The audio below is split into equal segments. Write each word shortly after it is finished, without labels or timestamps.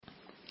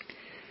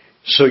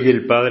Soy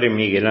el padre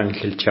Miguel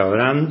Ángel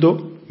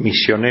Chabrando,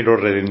 misionero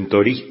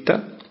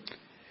redentorista,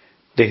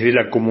 desde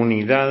la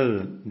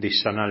comunidad de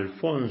San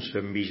Alfonso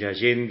en Villa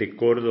Allende,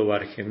 Córdoba,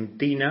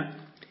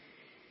 Argentina,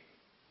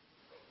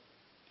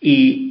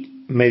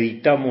 y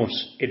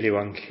meditamos el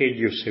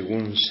Evangelio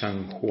según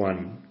San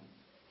Juan.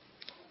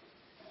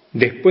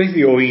 Después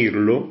de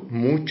oírlo,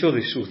 muchos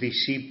de sus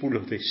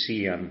discípulos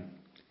decían: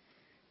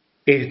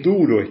 «Es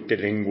duro este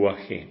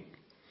lenguaje,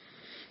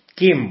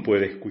 ¿quién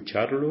puede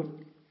escucharlo?».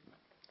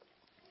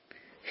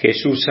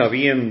 Jesús,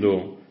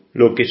 sabiendo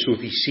lo que sus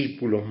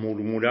discípulos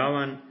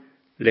murmuraban,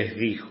 les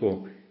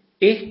dijo: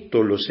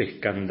 ¿esto los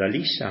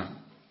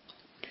escandaliza?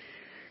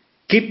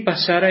 ¿Qué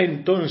pasará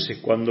entonces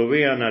cuando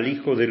vean al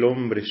Hijo del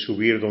Hombre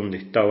subir donde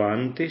estaba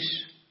antes?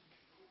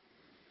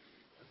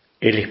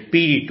 El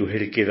Espíritu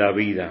es el que da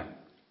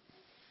vida,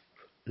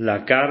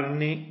 la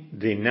carne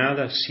de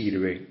nada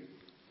sirve.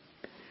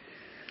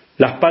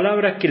 Las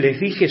palabras que les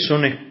dije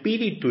son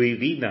espíritu y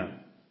vida.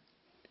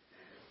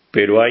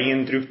 Pero hay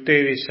entre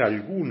ustedes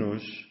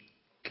algunos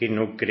que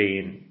no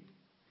creen.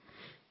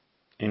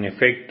 En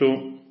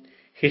efecto,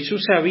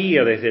 Jesús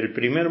sabía desde el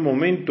primer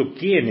momento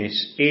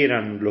quiénes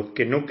eran los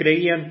que no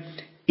creían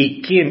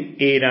y quién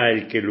era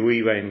el que lo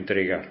iba a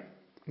entregar.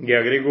 Y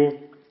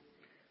agregó: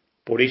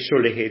 por eso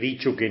les he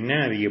dicho que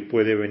nadie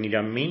puede venir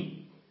a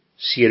mí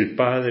si el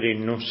Padre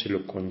no se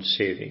lo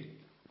concede.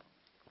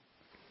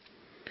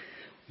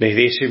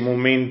 Desde ese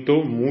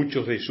momento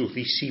muchos de sus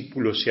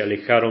discípulos se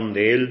alejaron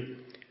de él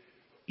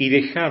y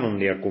dejaron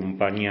de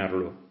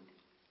acompañarlo.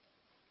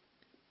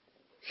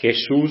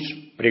 Jesús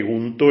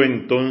preguntó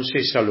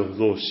entonces a los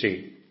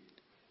 12: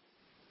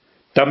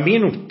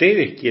 ¿también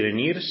ustedes quieren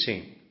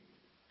irse?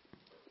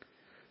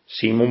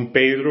 Simón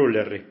Pedro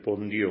le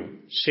respondió: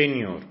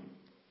 Señor,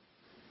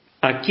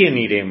 ¿a quién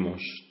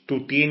iremos?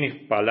 Tú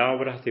tienes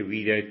palabras de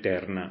vida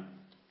eterna.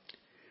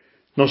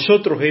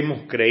 Nosotros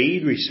hemos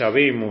creído y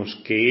sabemos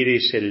que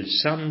eres el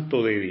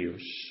Santo de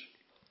Dios.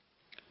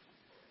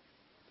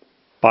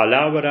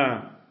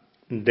 Palabra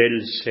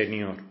del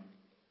Señor.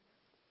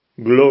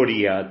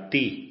 Gloria a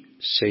ti,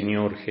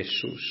 Señor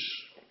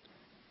Jesús.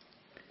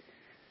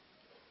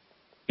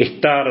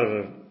 Estar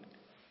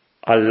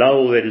al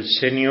lado del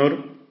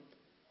Señor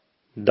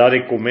da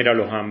de comer a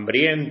los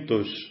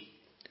hambrientos,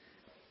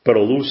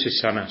 produce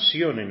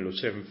sanación en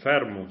los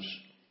enfermos.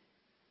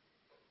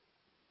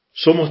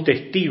 Somos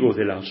testigos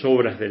de las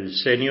obras del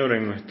Señor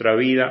en nuestra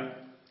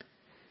vida,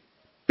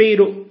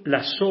 pero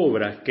las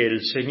obras que el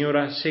Señor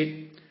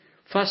hace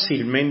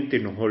fácilmente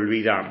nos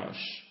olvidamos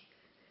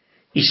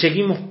y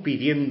seguimos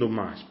pidiendo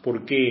más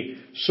porque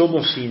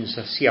somos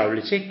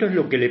insaciables. Esto es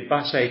lo que le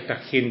pasa a esta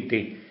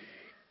gente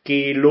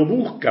que lo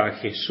busca a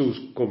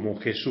Jesús, como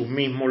Jesús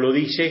mismo lo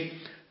dice,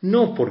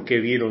 no porque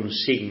vieron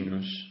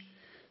signos,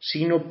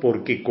 sino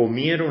porque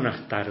comieron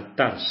hasta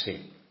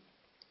hartarse.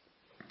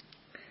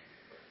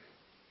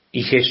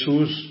 Y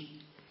Jesús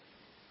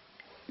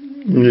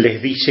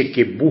les dice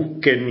que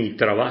busquen y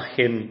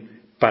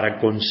trabajen para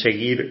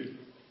conseguir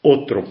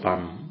otro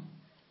pan,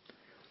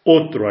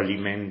 otro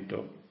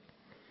alimento.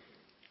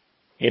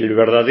 El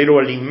verdadero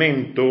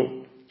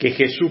alimento que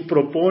Jesús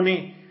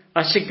propone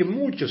hace que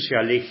muchos se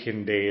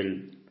alejen de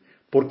él,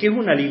 porque es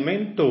un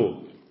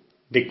alimento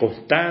de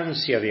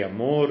constancia, de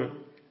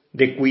amor,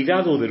 de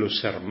cuidado de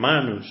los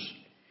hermanos.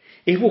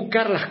 Es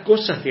buscar las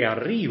cosas de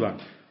arriba,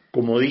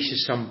 como dice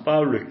San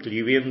Pablo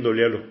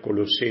escribiéndole a los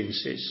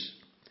colosenses.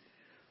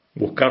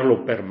 Buscar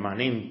lo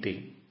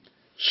permanente.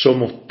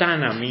 Somos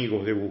tan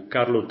amigos de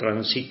buscar lo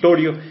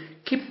transitorio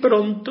que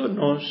pronto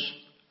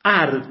nos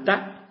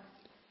harta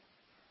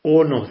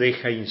o nos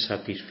deja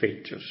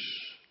insatisfechos.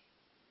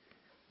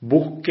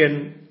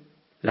 Busquen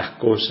las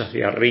cosas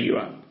de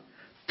arriba,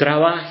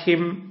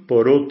 trabajen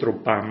por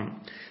otro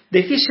pan.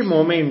 Desde ese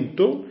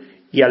momento,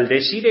 y al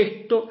decir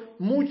esto,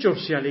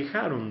 muchos se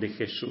alejaron de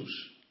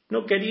Jesús.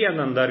 No querían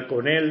andar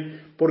con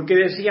él porque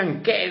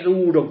decían: qué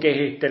duro que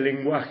es este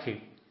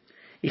lenguaje.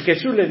 Y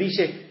Jesús les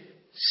dice: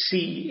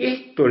 si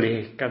esto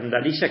les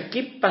escandaliza,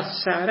 ¿qué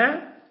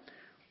pasará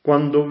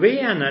cuando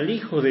vean al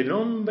Hijo del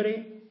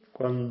Hombre,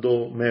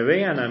 cuando me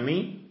vean a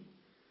mí,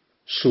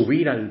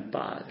 subir al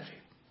Padre?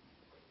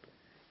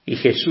 Y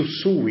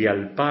Jesús sube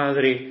al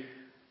Padre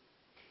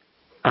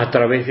a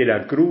través de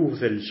la cruz,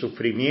 del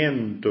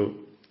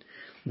sufrimiento,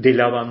 del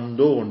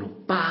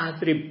abandono.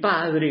 Padre,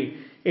 Padre,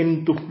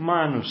 en tus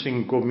manos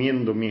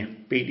encomiendo mi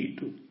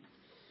espíritu.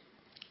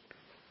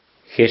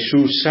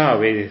 Jesús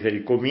sabe desde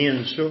el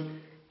comienzo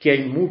que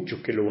hay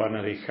muchos que lo van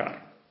a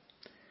dejar.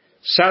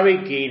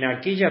 Sabe que en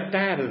aquella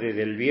tarde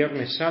del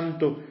Viernes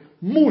Santo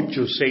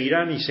muchos se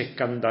irán y se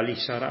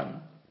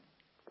escandalizarán.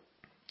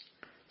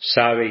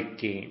 Sabe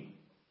que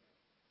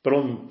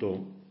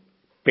pronto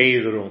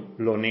Pedro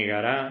lo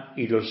negará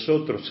y los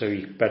otros se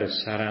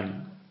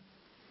dispersarán.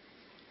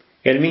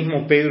 El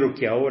mismo Pedro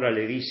que ahora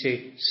le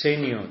dice: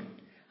 Señor,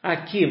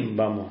 ¿a quién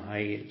vamos a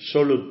ir?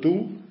 Solo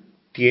tú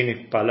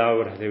tienes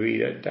palabras de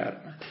vida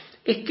eterna.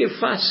 Es que es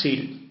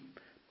fácil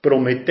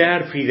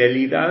prometer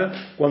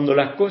fidelidad cuando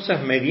las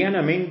cosas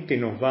medianamente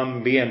nos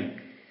van bien.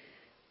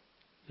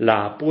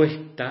 La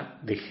apuesta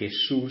de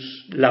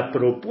Jesús, la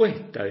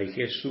propuesta de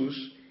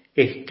Jesús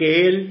es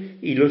que Él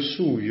y los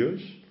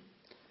suyos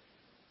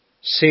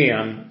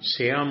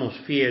seamos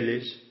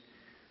fieles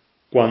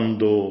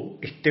cuando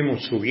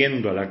estemos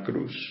subiendo a la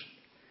cruz,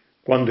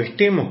 cuando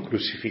estemos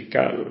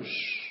crucificados,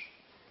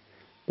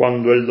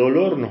 cuando el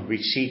dolor nos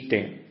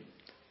visite,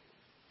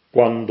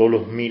 cuando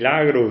los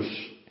milagros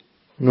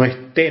no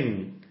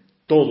estén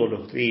todos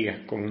los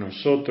días con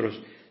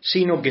nosotros,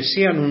 sino que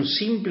sean un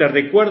simple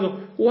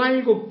recuerdo o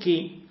algo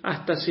que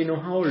hasta se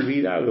nos ha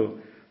olvidado,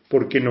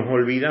 porque nos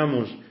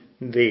olvidamos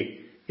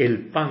de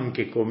el pan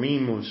que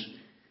comimos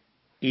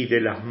y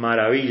de las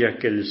maravillas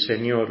que el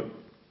Señor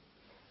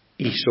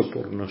hizo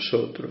por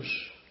nosotros.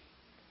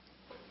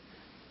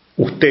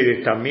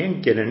 ¿Ustedes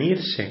también quieren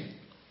irse?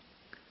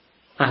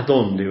 ¿A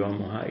dónde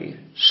vamos a ir?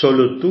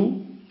 Solo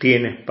tú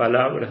tienes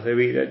palabras de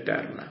vida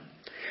eterna.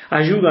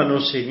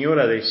 Ayúdanos,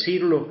 Señor, a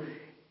decirlo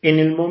en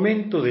el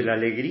momento de la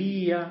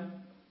alegría,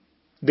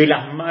 de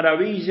las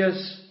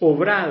maravillas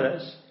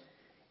obradas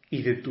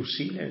y de tu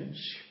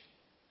silencio.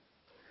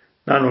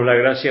 Danos la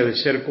gracia de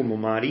ser como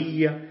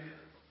María,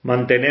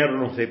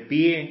 mantenernos de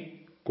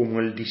pie como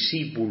el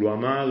discípulo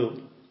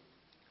amado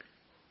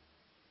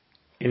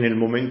en el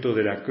momento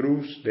de la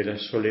cruz, de la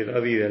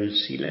soledad y del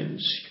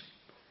silencio.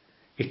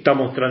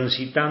 Estamos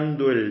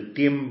transitando el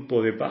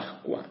tiempo de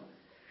Pascua,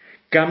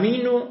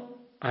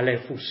 camino a la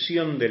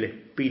efusión del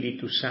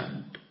Espíritu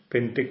Santo,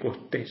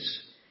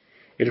 Pentecostés.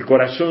 El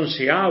corazón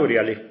se abre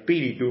al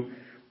Espíritu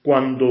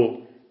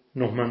cuando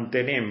nos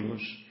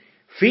mantenemos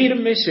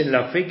firmes en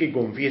la fe que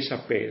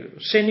confiesa Pedro.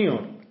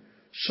 Señor,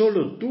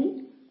 solo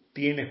tú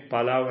tienes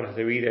palabras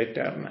de vida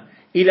eterna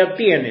y la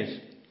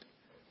tienes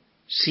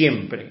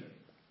siempre,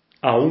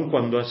 aun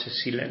cuando haces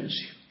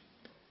silencio.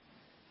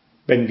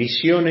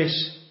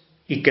 Bendiciones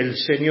y que el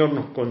Señor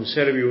nos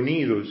conserve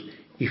unidos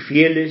y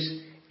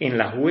fieles en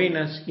las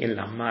buenas y en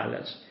las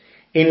malas,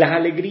 en las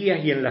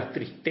alegrías y en las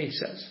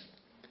tristezas,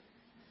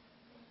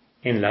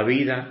 en la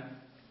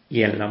vida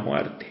y en la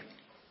muerte.